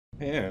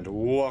And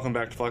welcome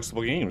back to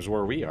Flexible Games,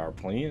 where we are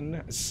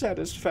playing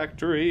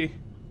Satisfactory.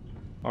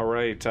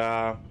 Alright,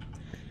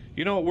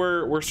 you know,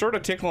 we're sort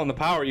of tickling the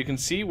power. You can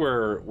see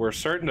we're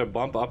starting to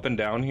bump up and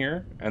down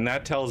here, and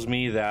that tells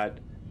me that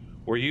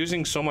we're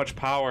using so much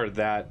power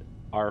that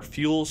our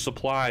fuel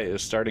supply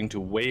is starting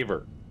to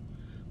waver,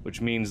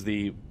 which means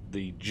the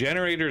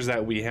generators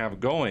that we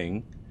have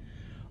going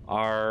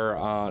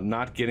are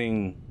not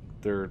getting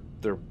their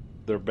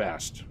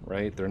best,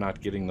 right? They're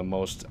not getting the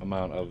most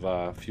amount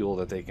of fuel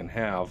that they can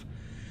have,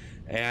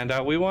 and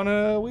we want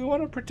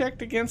to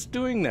protect against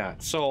doing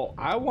that. So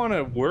I want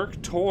to work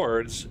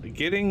towards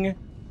getting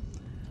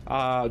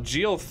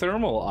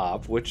geothermal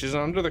up, which is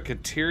under the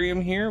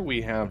Caterium here.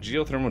 We have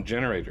geothermal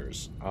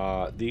generators.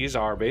 These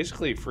are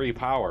basically free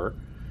power,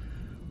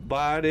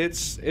 but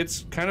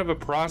it's kind of a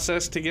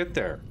process to get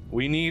there.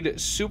 We need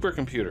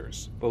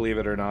supercomputers, believe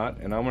it or not,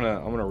 and I'm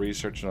gonna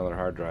research another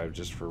hard drive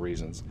just for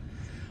reasons.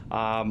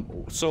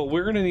 So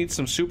we're gonna need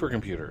some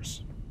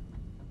supercomputers,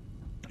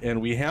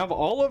 and we have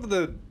all of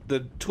the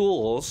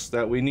tools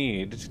that we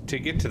need to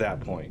get to that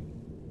point.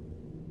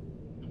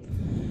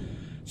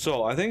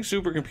 So I think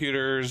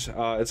supercomputers,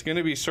 it's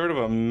gonna be sort of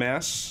a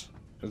mess.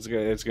 It's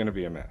gonna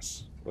be a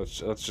mess.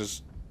 Let's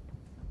just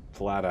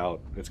flat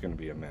out, it's gonna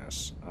be a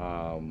mess.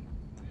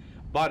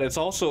 But it's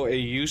also a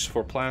use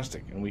for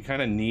plastic, and we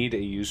kind of need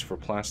a use for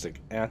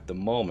plastic at the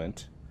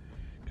moment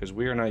because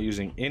we are not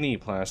using any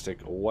plastic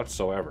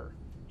whatsoever.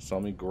 So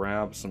let me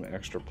grab some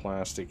extra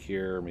plastic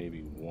here,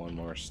 maybe one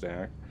more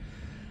stack.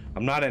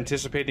 I'm not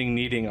anticipating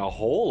needing a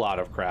whole lot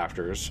of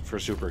crafters for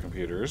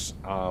supercomputers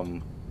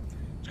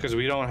because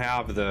we don't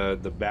have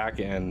the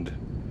back-end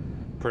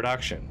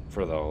production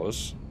for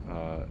those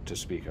to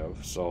speak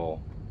of. So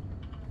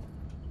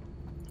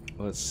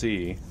let's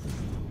see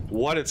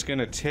what it's going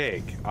to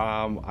take.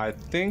 I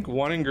think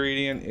one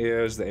ingredient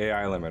is the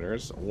AI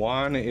limiters.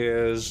 One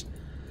is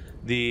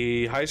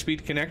the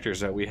high-speed connectors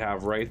that we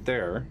have right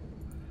there.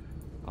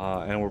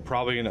 And we're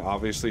probably going to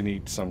obviously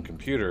need some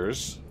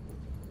computers.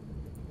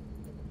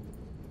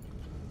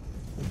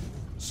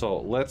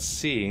 So let's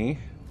see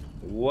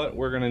what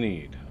we're going to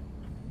need.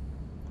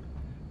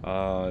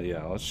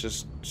 Yeah, let's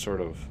just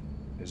sort of...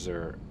 Is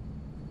there...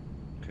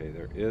 Okay,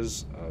 there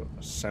is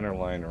a center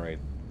line right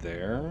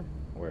there.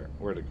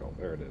 Where'd it go?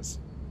 There it is.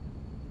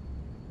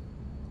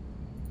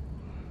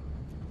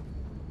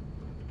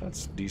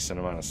 That's a decent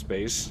amount of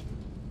space.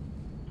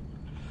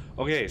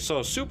 Okay, so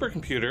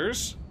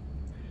supercomputers,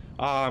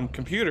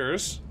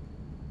 computers,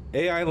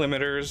 AI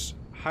limiters,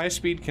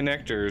 high-speed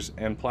connectors,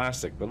 and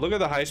plastic. But look at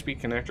the high-speed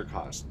connector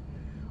cost.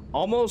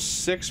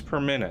 Almost 6 per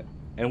minute,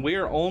 and we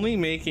are only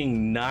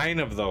making 9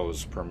 of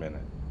those per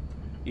minute.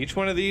 Each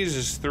one of these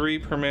is 3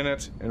 per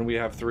minute, and we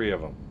have 3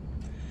 of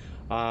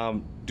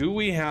them. Do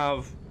we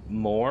have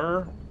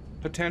more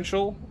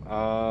potential?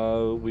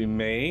 We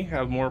may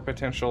have more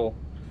potential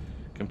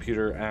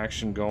computer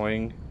action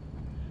going.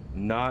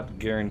 Not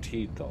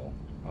guaranteed though.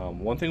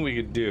 One thing we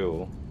could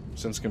do,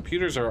 since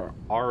computers are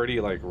already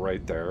like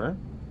right there,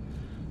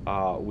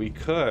 we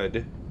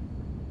could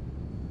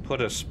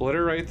put a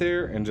splitter right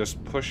there and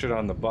just push it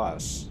on the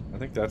bus. I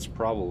think that's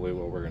probably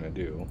what we're gonna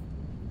do.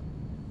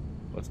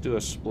 Let's do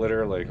a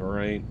splitter like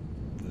right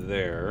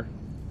there,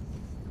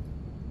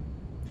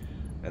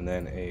 and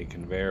then a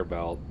conveyor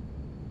belt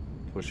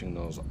pushing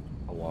those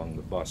along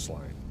the bus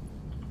line.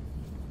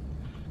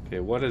 Okay,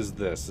 what is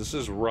this? This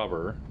is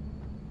rubber,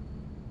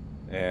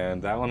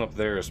 and that one up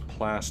there is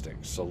plastic.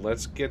 So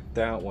let's get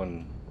that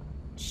one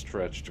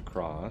stretched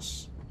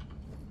across.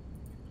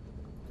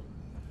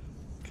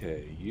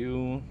 Okay,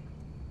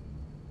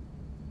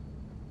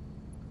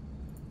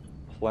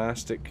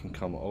 plastic can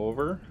come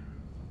over,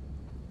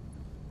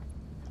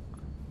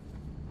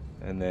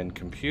 and then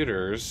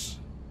computers,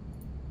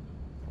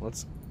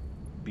 let's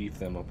beef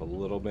them up a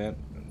little bit.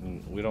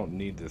 We don't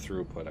need the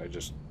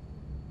throughput.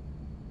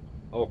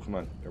 Oh, come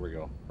on, there we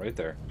go, right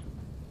there.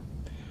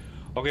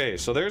 Okay,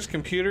 so there's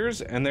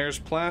computers and there's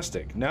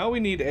plastic. Now we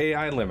need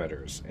AI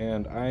limiters,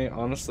 and I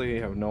honestly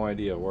have no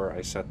idea where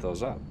I set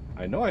those up.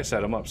 I know I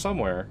set them up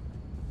somewhere.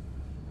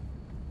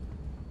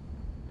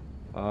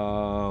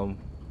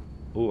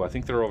 Ooh, I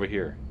think they're over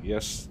here.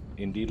 Yes,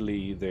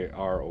 indeedly they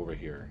are over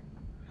here.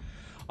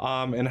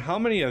 And how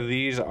many of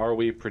these are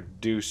we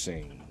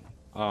producing?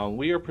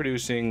 We are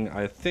producing,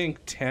 I think,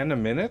 10 a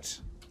minute.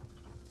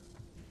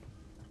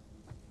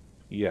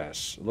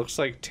 Yes, looks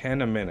like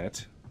 10 a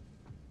minute.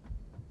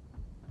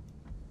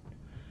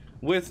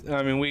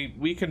 I mean,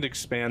 we could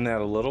expand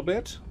that a little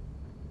bit.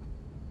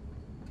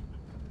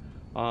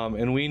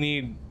 And we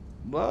need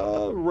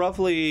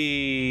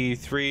roughly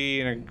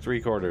 3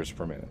 3/4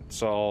 per minute.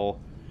 So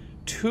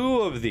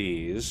 2 of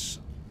these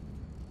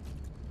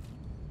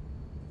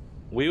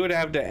we would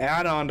have to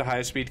add on to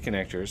high-speed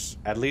connectors.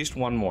 At least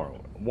one more.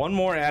 One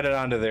more added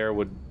onto there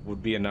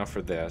would be enough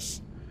for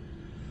this.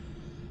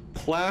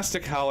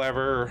 Plastic,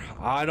 however,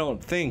 I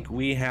don't think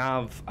we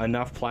have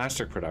enough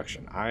plastic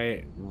production.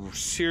 I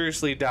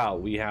seriously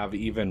doubt we have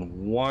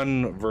even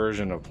one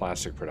version of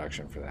plastic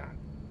production for that.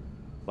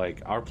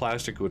 Like, our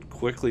plastic would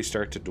quickly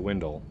start to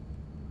dwindle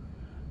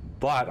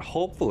But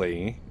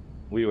hopefully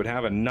we would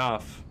have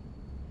enough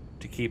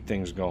to keep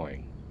things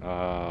going.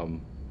 AI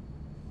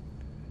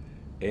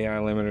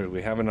limiters,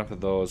 we have enough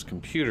of those.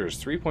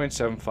 Computers,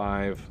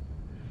 3.75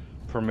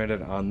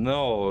 permitted on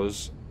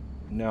those.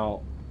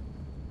 Now,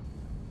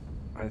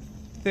 I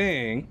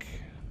think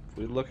if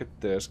we look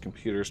at this,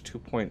 computers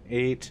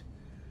 2.8.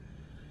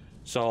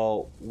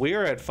 So we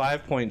are at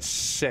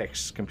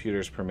 5.6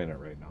 computers per minute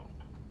right now.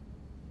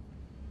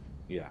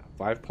 Yeah,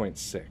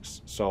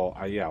 5.6. So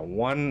yeah,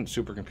 one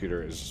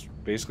supercomputer is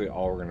basically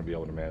all we're going to be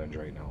able to manage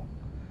right now.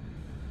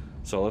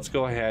 So let's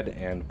go ahead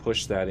and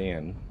push that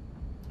in.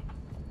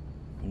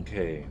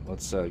 Okay,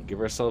 let's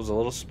give ourselves a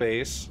little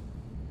space.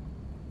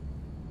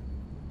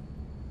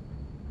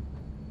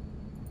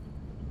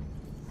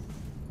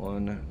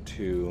 One,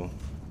 two,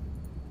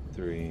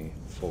 three,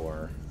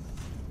 four.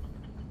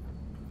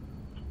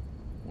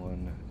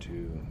 1,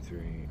 2,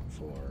 3,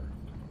 4,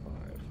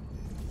 5.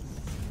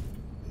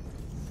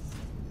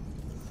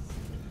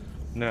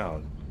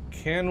 Now,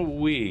 can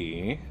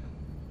we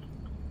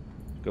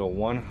go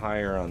one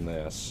higher on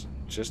this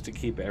just to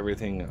keep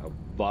everything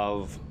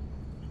above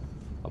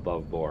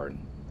board?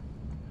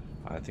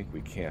 I think we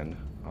can.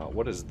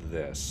 What is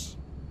this?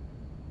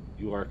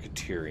 You are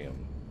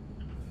Caterium,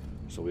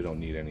 so we don't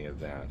need any of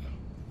that.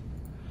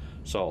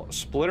 So,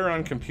 splitter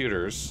on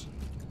computers.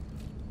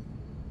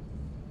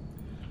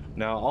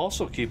 Now,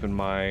 also keep in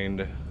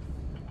mind,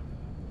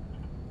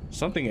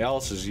 something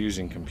else is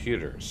using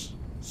computers.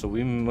 So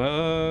we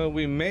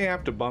may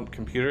have to bump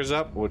computers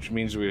up, which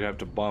means we'd have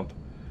to bump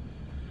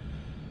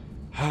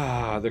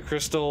the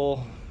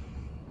crystal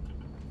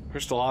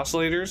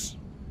oscillators,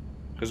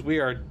 because we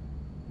are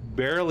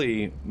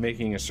barely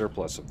making a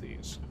surplus of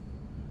these.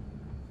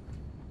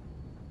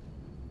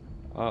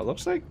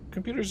 Looks like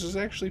computers is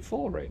actually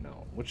full right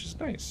now, which is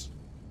nice.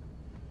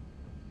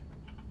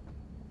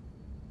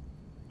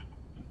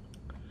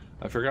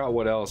 I forgot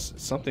what else.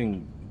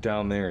 Something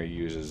down there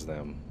uses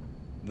them.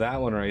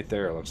 That one right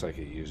there looks like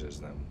it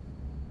uses them.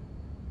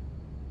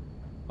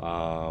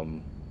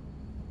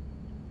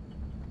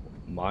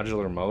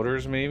 Modular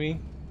motors, maybe?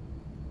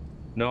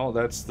 No,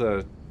 that's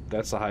the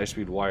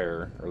high-speed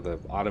wire, or the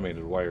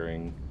automated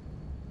wiring.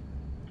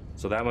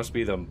 So that must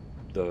be the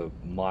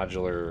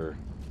modular,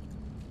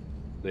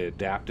 the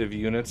adaptive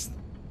units.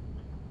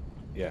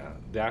 Yeah,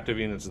 adaptive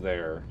units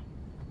there.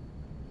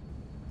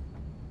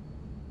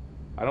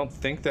 I don't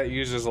think that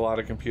uses a lot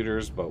of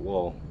computers, but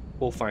we'll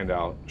find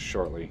out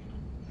shortly.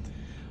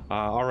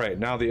 All right,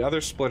 now the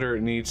other splitter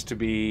needs to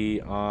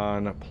be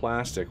on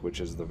plastic, which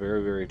is the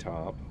very, very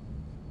top.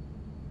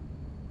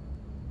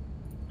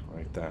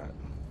 Like that.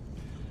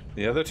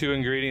 The other two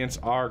ingredients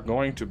are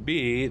going to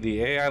be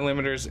the AI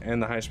limiters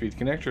and the high-speed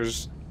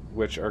connectors,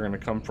 which are going to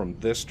come from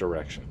this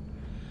direction.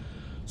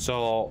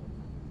 So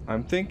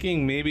I'm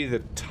thinking maybe the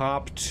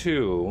top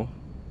two.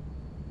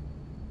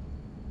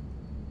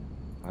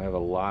 I have a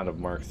lot of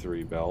Mark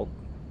III belt.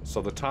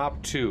 So the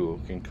top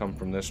two can come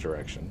from this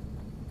direction.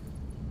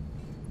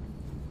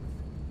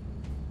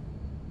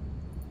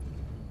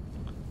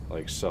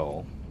 Like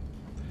so.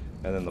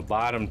 And then the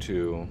bottom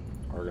two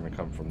are going to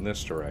come from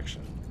this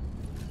direction.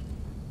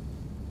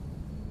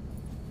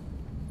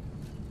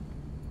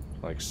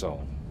 Like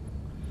so.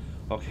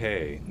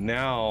 Okay,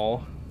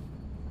 now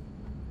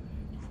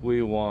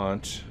we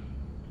want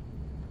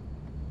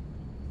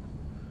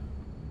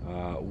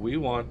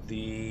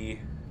the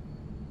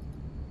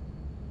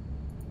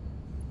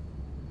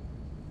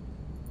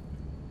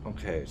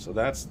okay, so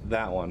that's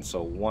that one.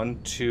 So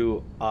 1,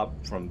 2 up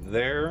from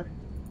there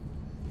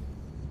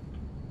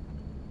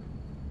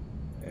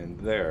and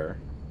there,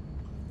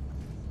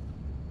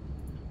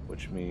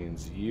 which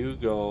means you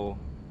go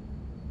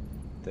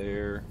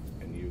there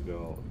and you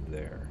go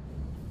there.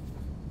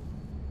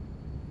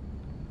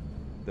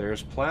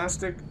 There's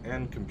plastic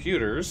and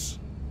computers.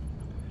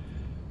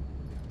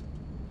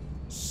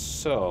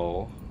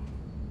 So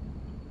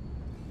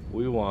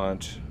we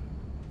want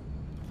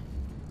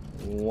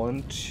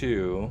 1,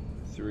 2,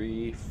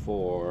 3,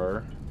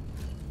 4,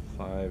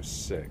 5,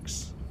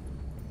 6.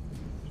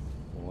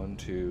 1,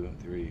 2,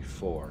 3,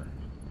 4.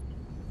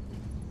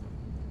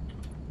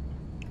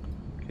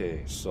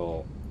 Okay,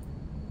 so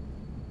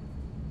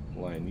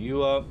line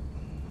you up.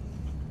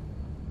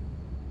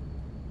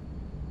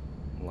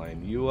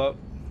 Line you up.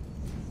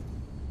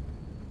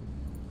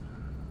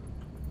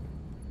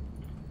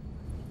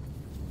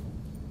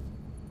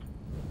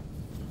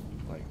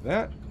 Like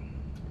that.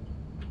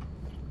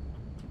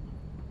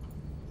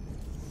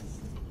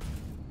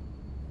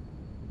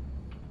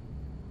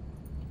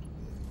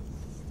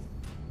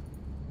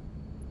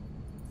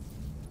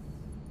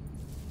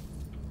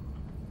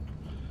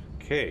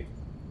 Okay,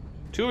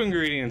 2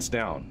 ingredients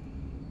down.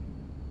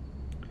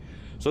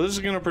 So this is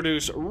going to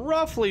produce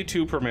roughly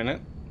 2 per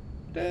minute.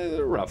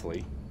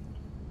 Roughly.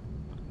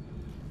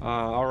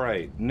 All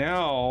right,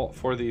 now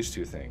for these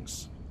 2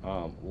 things.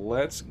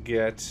 Let's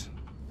get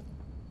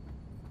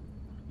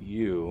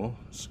you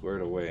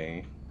squared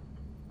away.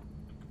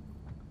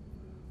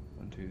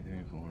 1, 2, 3,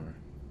 4.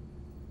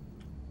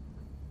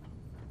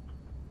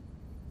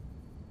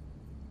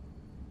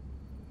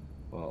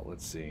 Well,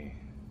 let's see.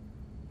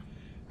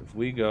 If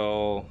we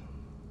go,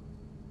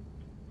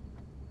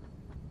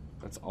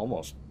 that's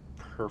almost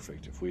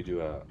perfect. If we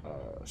do a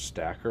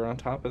stacker on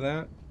top of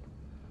that,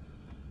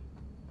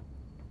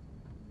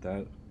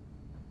 that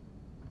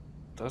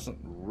doesn't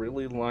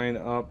really line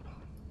up.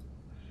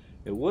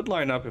 It would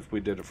line up if we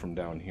did it from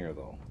down here,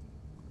 though.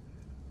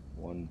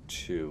 1,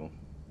 2,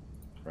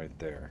 right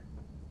there.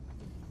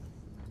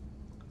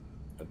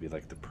 That'd be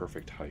like the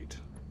perfect height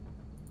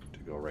to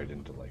go right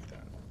into like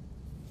that.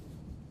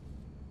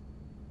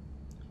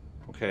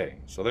 Okay,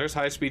 so there's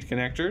high-speed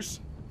connectors.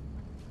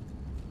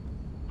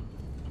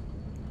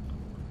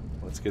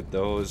 Let's get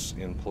those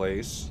in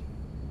place.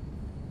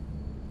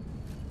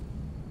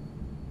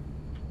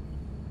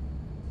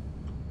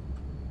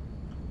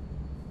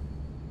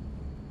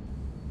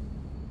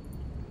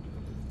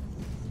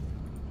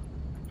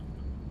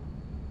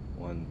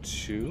 One,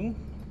 two,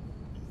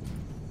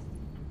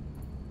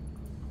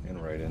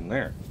 and right in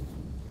there.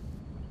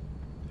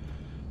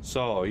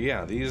 So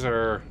yeah, these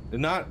are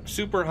not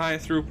super high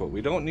throughput.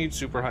 We don't need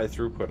super high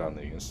throughput on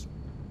these.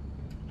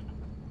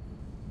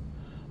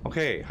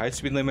 Okay,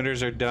 high-speed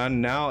limiters are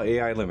done. Now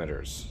AI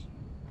limiters.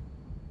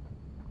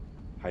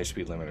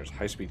 High-speed limiters,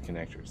 high-speed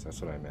connectors.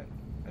 That's what I meant.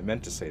 I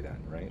meant to say that,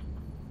 right?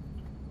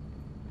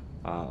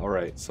 All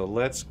right, so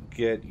let's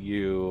get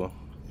you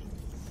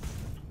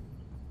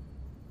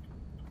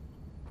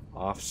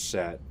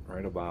offset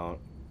right about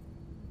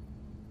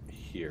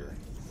here.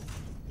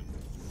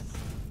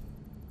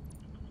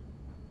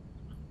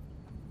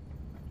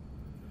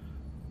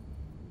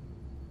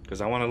 Because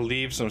I want to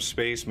leave some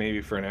space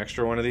maybe for an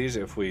extra one of these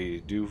if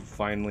we do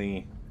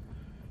finally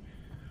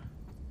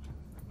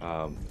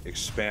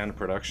expand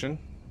production.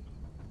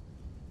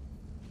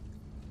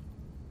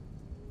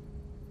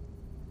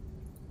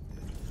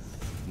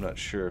 I'm not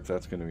sure if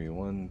that's going to be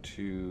 1,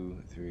 2,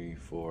 3,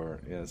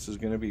 4. Yeah, this is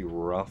going to be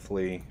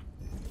roughly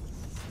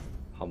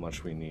how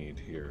much we need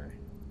here.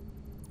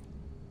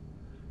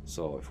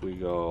 So if we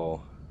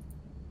go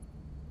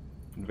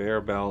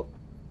conveyor belt,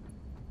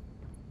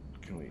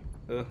 can we,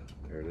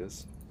 there it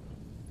is.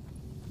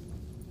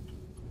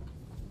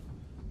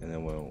 And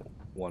then we'll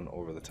one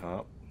over the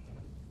top.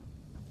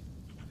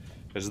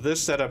 Because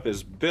this setup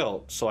is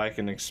built so I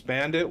can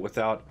expand it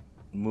without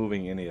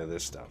moving any of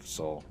this stuff.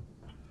 So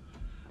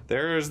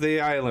there's the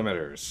AI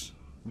limiters.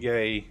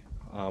 Yay.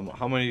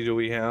 How many do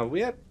we have?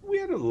 We had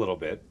a little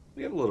bit.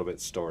 We had a little bit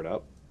stored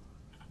up.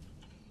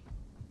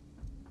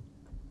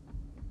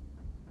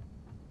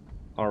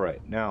 All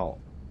right, now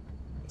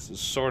this is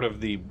sort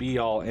of the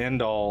be-all,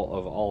 end-all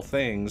of all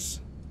things.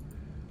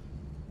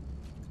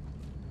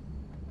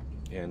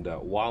 And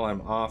while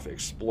I'm off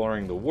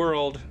exploring the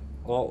world,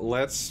 well,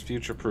 let's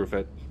future-proof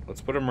it.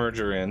 Let's put a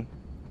merger in,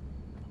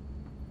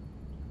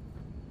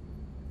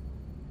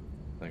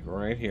 like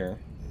right here.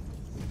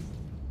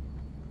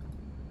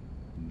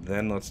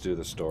 Then let's do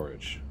the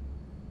storage.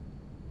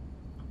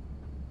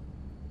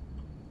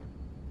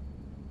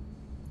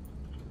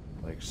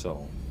 Like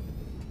so.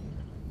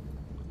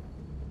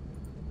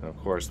 And of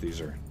course,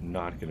 these are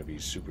not going to be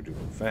super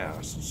duper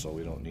fast, so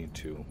we don't need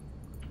to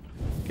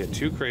get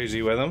too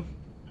crazy with them.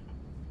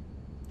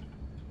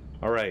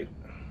 All right,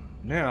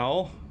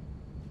 now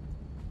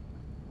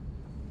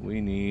we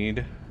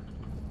need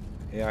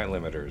AI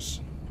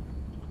limiters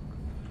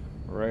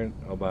right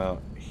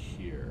about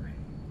here.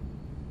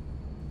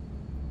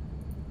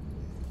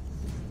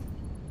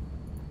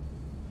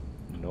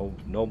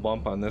 No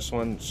bump on this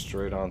one,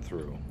 straight on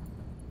through.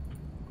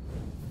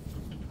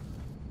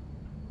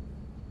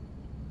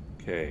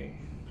 Okay.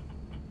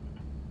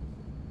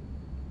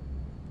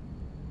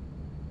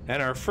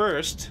 And our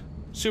first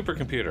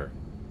supercomputer.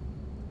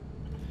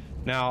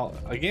 Now,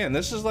 again,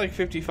 this is like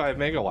 55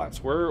 megawatts.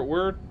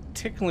 We're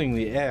tickling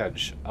the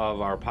edge of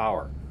our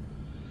power.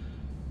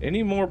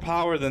 Any more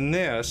power than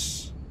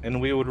this, and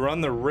we would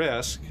run the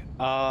risk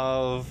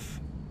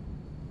of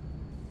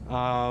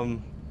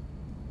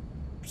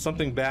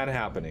something bad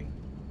happening.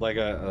 Like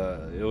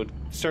it would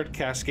start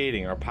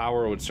cascading. Our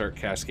power would start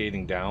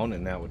cascading down,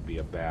 and that would be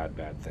a bad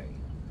thing.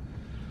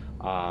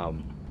 Oh,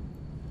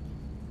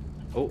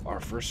 our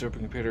first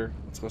supercomputer.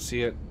 Let's go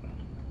see it.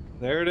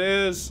 There it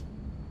is.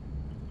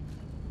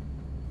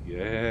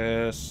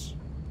 Yes.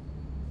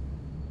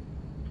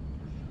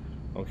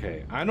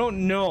 Okay, I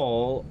don't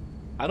know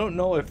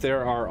if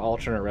there are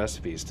alternate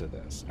recipes to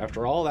this.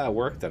 After all that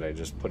work that I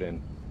just put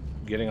in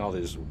getting all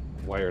these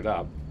wired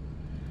up,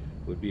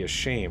 it would be a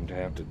shame to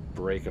have to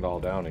break it all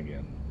down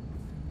again.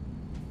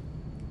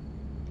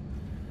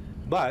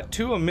 But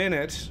 2 a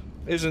minute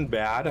isn't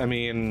bad. I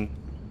mean,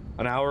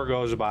 an hour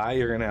goes by,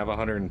 you're gonna have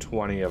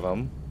 120 of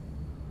them.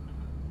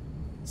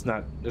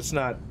 It's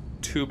not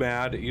too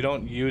bad. You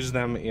don't use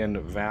them in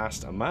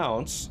vast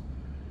amounts.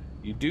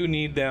 You do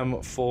need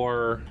them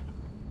for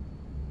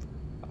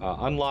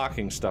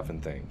unlocking stuff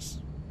and things.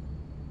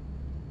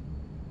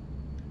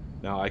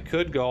 Now I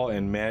could go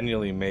and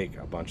manually make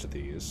a bunch of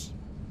these.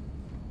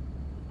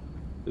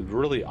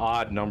 Really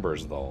odd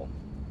numbers though,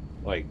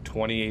 like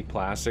 28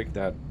 plastic.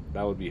 That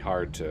would be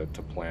hard to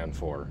plan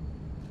for.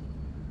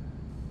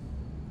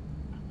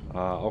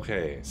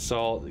 Okay,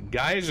 so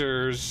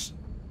geysers.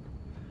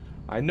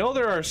 I know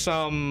there are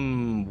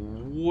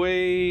some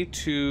way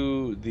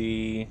to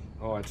the...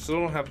 Oh, I still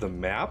don't have the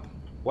map?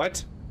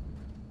 What?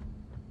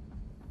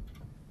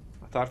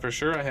 I thought for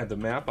sure I had the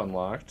map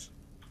unlocked.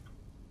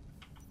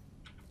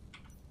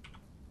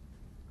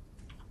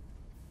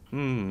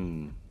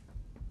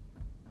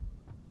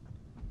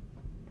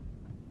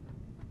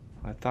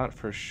 I thought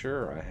for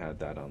sure I had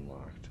that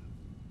unlocked.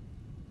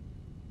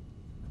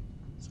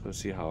 Let's go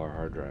see how our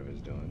hard drive is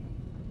doing.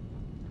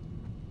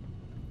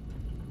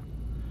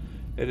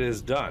 It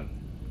is done.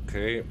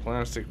 Okay,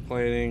 plastic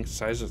plating,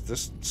 size of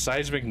this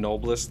seismic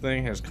noblest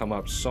thing has come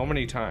up so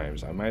many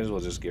times. I might as well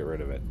just get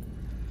rid of it.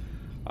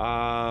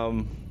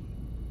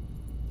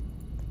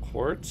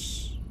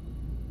 Quartz,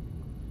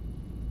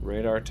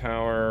 radar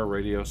tower,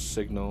 radio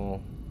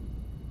signal.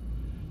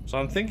 So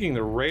I'm thinking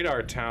the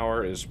radar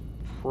tower is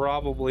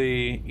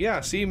probably, yeah,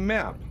 see,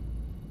 map.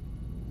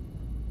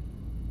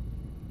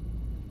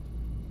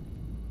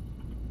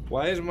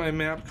 Why is my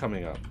map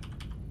coming up?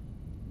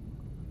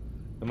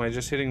 Am I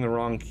just hitting the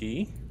wrong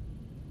key?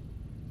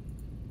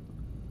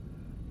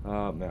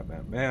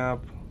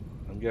 Map.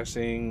 I'm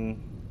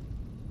guessing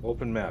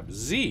open map.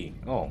 Z.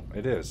 Oh,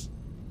 it is.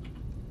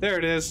 There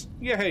it is.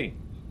 Yay!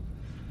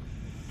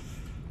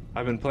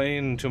 I've been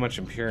playing too much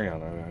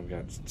Imperion. I've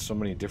got so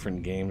many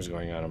different games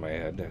going on in my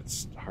head.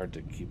 It's hard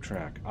to keep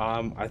track.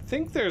 I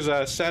think there's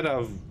a set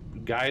of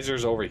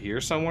geysers over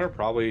here somewhere.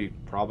 Probably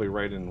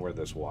right in where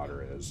this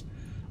water is.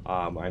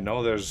 I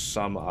know there's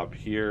some up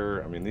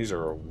here. I mean, these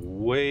are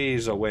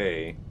ways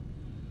away.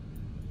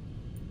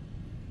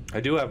 I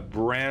do have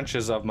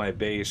branches of my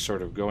base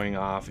sort of going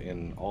off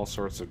in all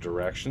sorts of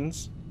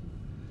directions.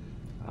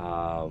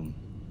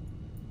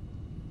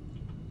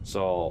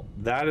 So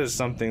that is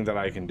something that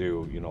I can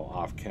do, you know,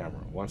 off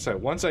camera. Once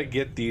I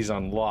get these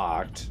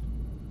unlocked.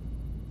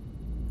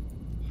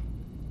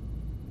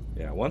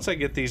 Yeah, once I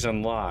get these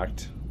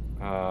unlocked,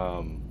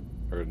 or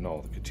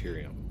no, the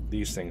Caterium.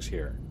 These things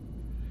here.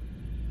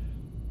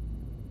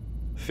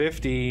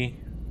 50,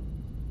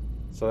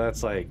 so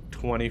that's like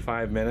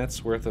 25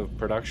 minutes worth of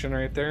production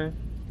right there.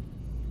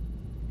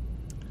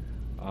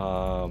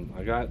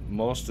 I got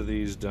most of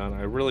these done.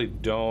 I really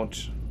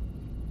don't.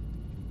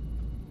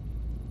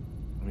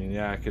 I mean,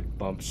 yeah, I could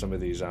bump some of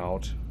these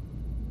out.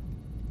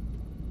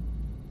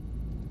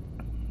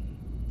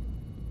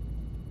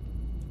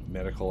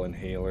 Medical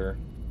inhaler.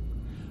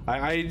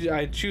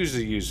 I choose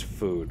to use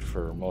food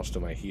for most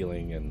of my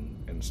healing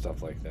and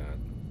stuff like that.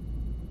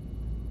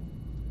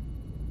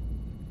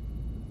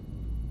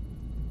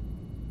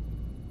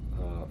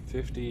 Uh,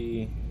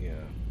 50, yeah.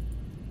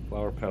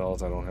 Flower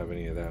petals, I don't have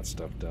any of that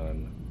stuff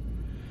done.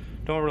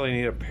 Don't really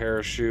need a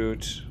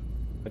parachute.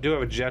 I do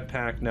have a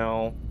jetpack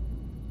now.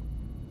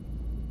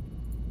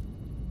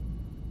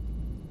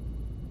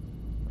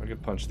 I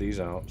could punch these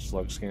out.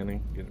 Slug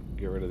scanning.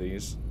 Get rid of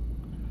these.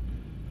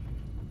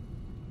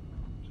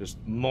 Just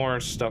more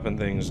stuff and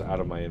things out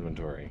of my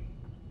inventory.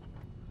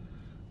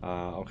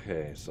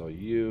 Okay, so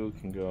you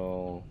can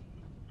go.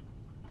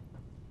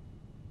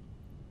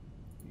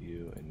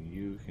 You and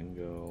you can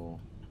go.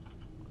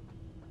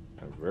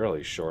 I'm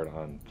really short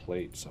on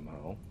plate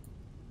somehow.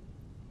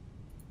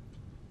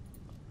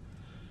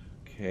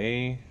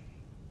 Okay.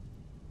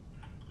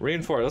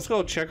 Reinforced. Let's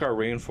go check our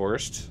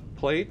reinforced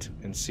plate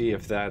and see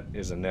if that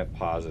is a net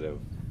positive.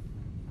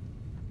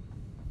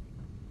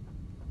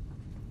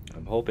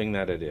 I'm hoping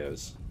that it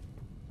is.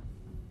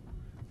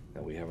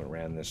 That we haven't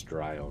ran this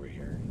dry over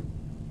here.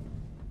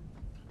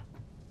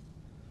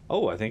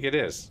 Oh, I think it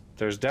is.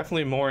 There's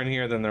definitely more in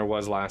here than there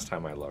was last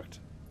time I looked.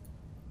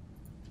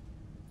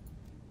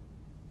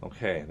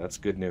 Okay, that's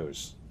good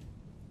news.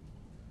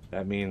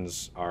 That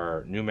means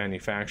our new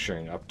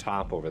manufacturing up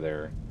top over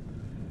there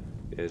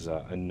is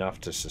enough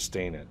to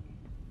sustain it.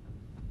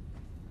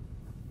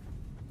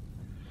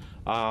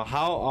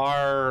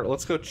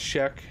 Let's go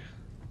check.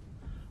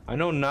 I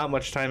know not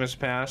much time has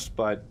passed,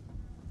 but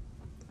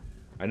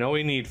I know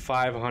we need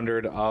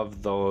 500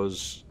 of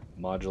those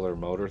modular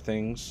motor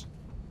things.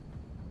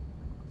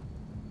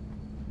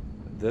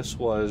 This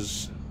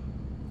was,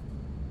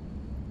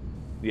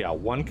 yeah,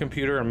 1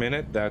 computer a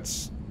minute.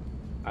 That's,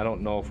 I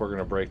don't know if we're going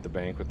to break the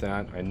bank with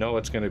that. I know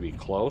it's going to be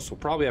close. We'll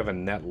probably have a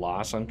net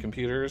loss on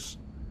computers,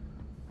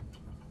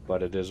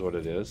 but it is what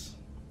it is.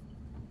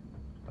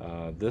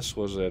 This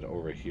was it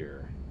over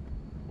here.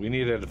 We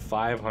needed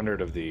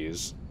 500 of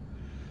these.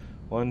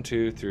 1,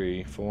 2,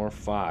 3, 4,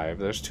 5.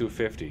 There's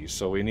 250.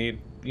 So we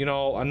need, you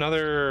know,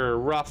 another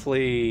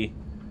roughly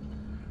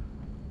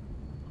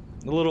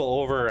a little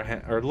over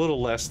or a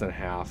little less than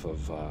half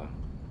of.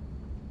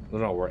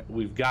 No,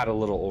 we've got a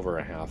little over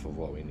a half of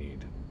what we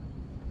need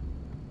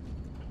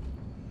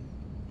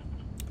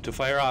to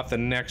fire off the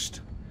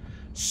next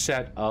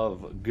set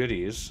of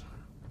goodies.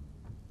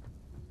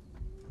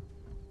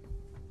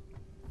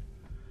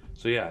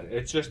 So yeah,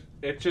 it's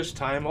just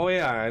time. Oh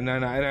yeah, and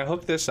I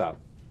hooked this up.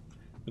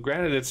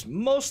 Granted, it's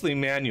mostly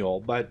manual,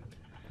 but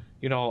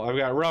you know, I've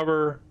got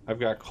rubber, I've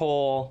got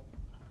coal,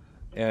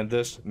 and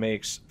this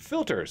makes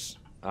filters.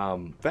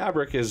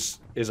 Fabric is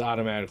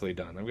automatically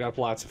done. I've got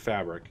lots of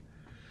fabric.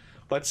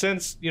 But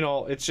since, you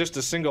know, it's just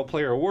a single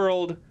player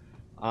world,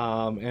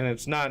 and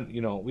it's not,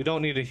 you know, we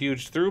don't need a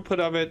huge throughput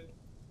of it.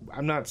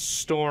 I'm not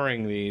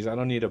storing these. I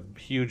don't need a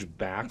huge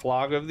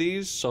backlog of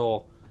these.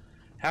 So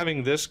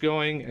having this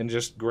going and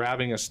just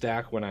grabbing a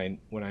stack when I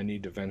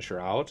need to venture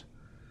out,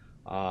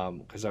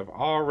 because I've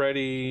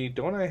already,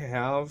 don't I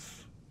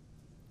have?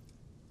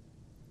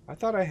 I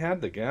thought I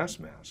had the gas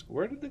mask.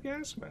 Where did the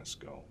gas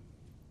mask go?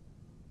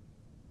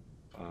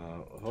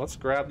 Let's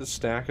grab the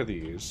stack of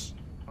these.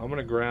 I'm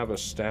gonna grab a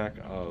stack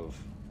of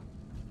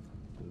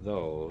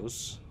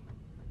those.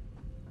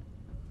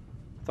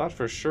 Thought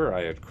for sure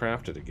I had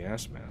crafted a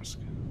gas mask.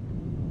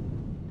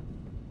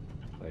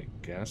 Like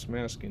gas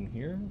mask in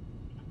here?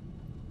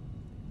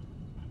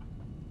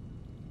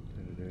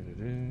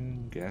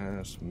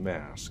 Gas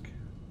mask.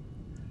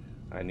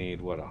 I need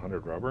what,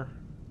 100 rubber?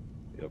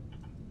 Yep.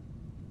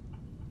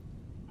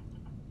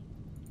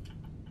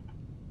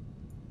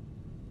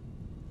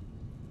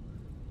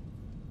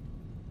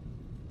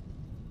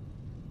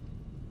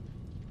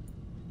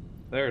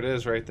 There it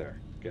is right there.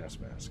 Gas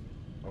mask.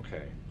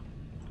 Okay.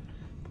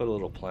 Put a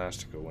little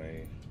plastic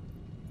away.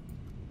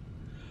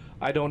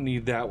 I don't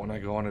need that when I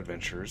go on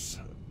adventures.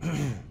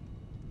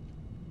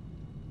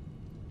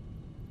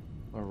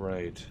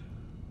 Alright.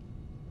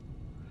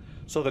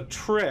 So the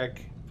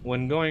trick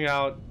when going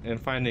out and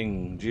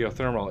finding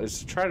geothermal is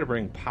to try to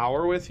bring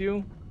power with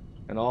you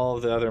and all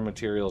of the other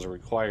materials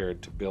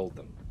required to build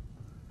them.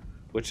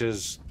 Which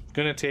is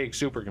going to take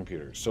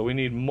supercomputers. So we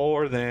need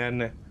more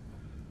than,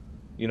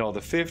 you know,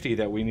 the 50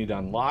 that we need to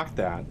unlock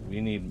that.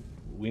 We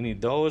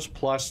need those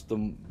plus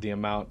the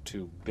amount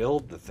to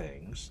build the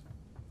things.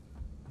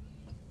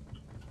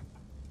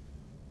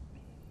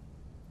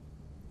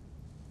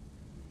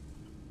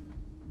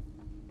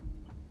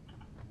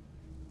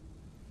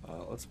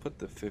 Let's put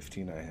the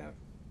 15 I have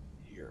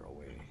here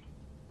away.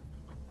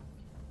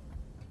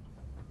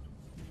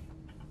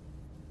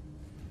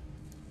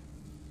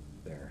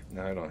 There.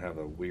 Now I don't have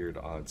a weird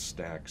odd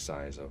stack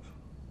size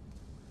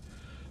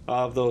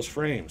of those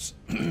frames.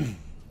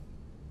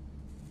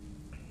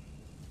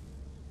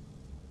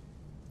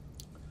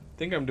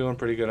 Think I'm doing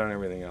pretty good on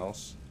everything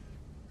else.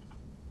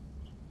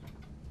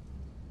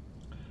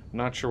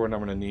 Not sure what I'm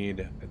going to need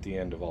at the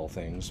end of all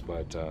things,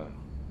 but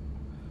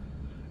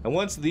and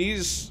once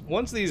these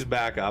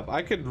back up,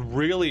 I could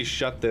really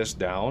shut this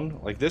down.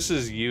 Like, this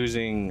is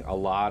using a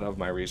lot of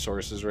my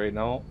resources right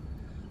now.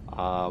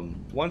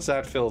 Once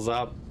that fills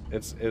up,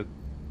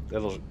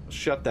 it'll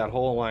shut that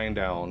whole line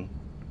down.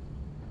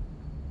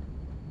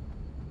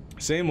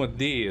 Same with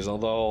these,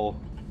 although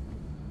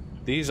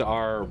these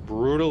are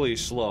brutally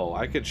slow.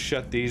 I could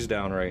shut these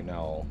down right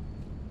now.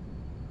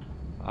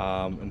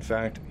 In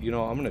fact, you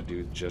know, I'm gonna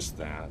do just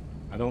that.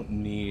 I don't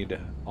need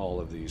all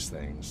of these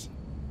things.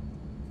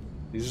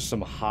 These are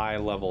some high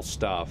level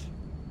stuff.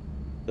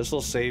 This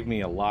will save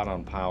me a lot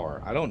on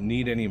power. I don't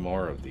need any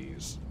more of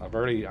these. I've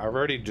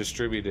already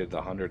distributed the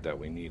 100 that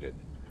we needed.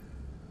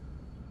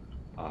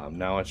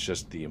 Now it's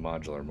just the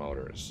modular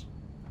motors.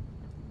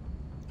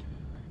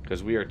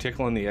 Because we are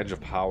tickling the edge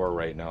of power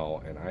right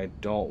now, and I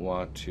don't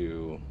want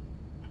to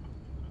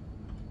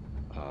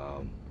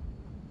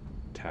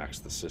tax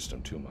the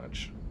system too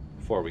much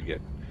before we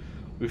get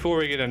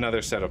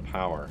another set of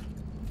power.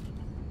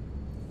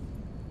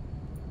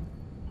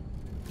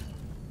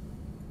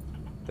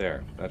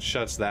 There, that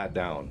shuts that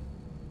down,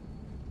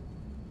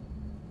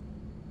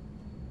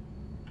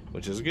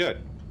 which is good,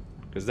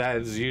 because that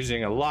is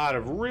using a lot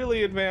of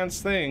really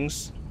advanced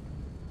things,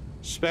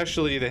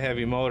 especially the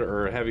heavy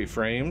motor or heavy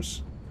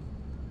frames.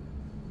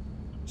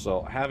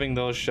 So having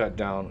those shut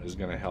down is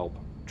going to help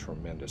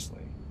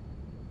tremendously.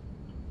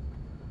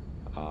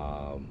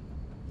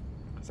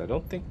 Because I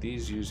don't think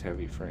these use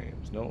heavy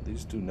frames. No,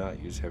 these do not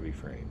use heavy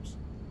frames.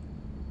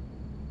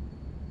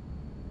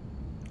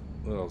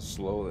 Look how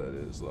slow that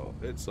is, though.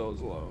 It's so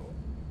slow.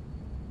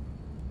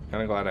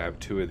 Kind of glad I have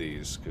 2 of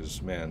these,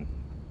 because, man,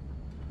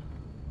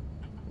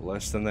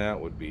 less than that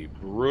would be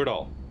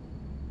brutal.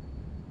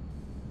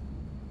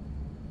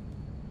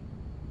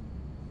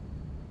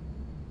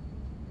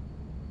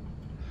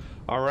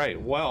 All right,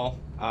 well,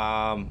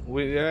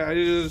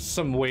 just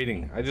some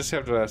waiting. I just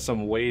have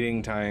some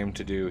waiting time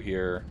to do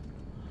here.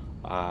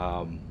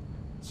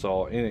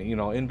 So,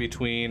 in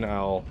between,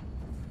 I'll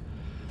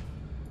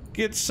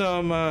get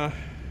some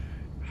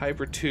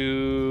hyper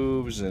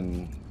tubes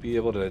and be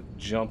able to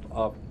jump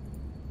up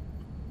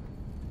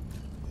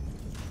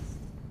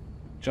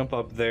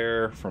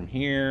there from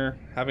here.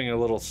 Having a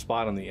little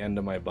spot on the end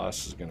of my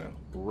bus is gonna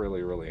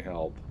really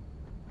help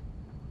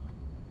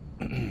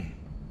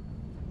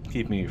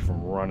keep me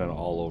from running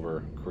all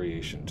over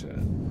creation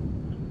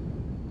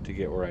to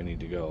get where I need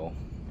to go.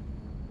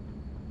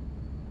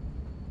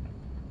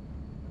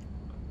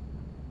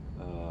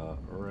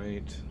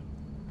 Right.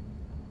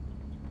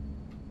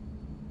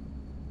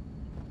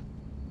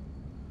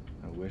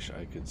 I wish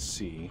I could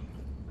see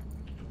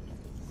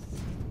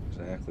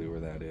exactly where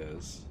that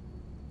is.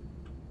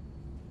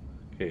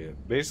 Okay,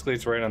 basically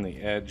it's right on the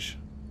edge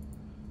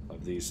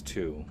of these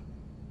two.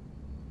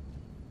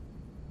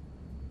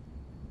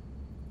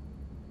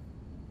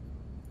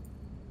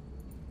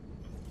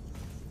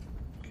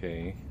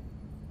 Okay.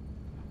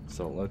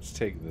 So let's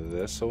take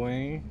this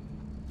away.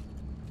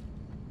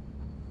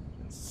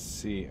 Let's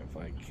see if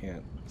I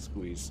can't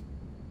squeeze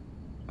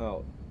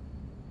out.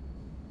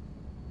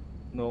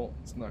 No,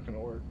 it's not going to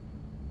work.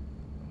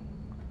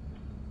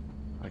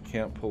 I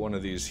can't put one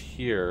of these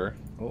here.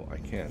 Oh, I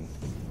can.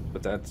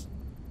 But that's...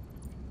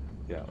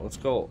 Yeah, let's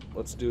go.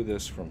 Let's do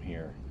this from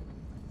here.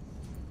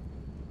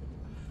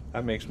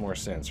 That makes more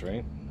sense,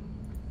 right?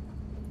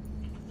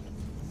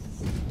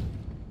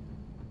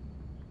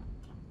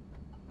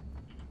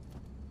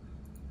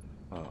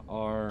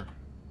 R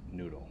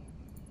noodle.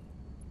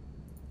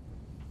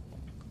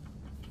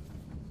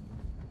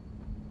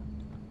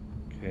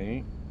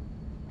 Okay.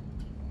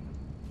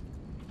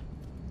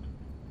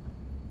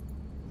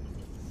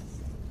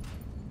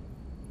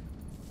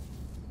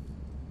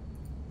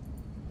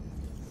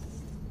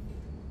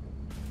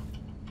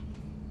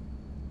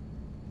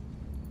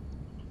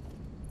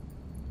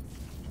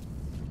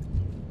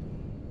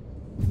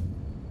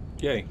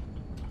 Yay.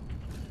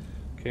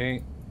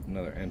 Okay,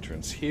 another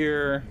entrance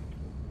here.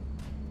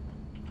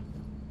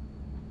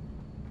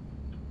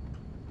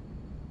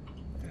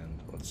 And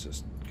let's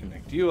just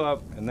connect you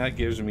up, and that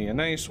gives me a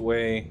nice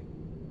way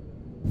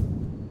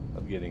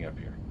of getting up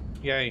here.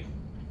 Yay.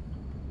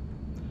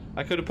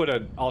 I could have put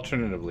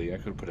alternatively, I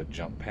could have put a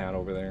jump pad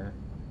over there.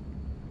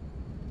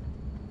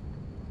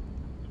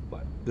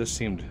 But this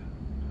seemed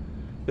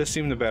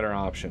the better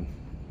option.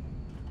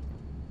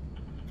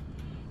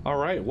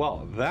 Alright,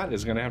 well, that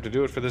is going to have to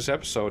do it for this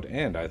episode,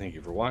 and I thank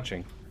you for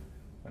watching,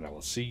 and I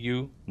will see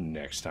you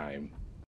next time.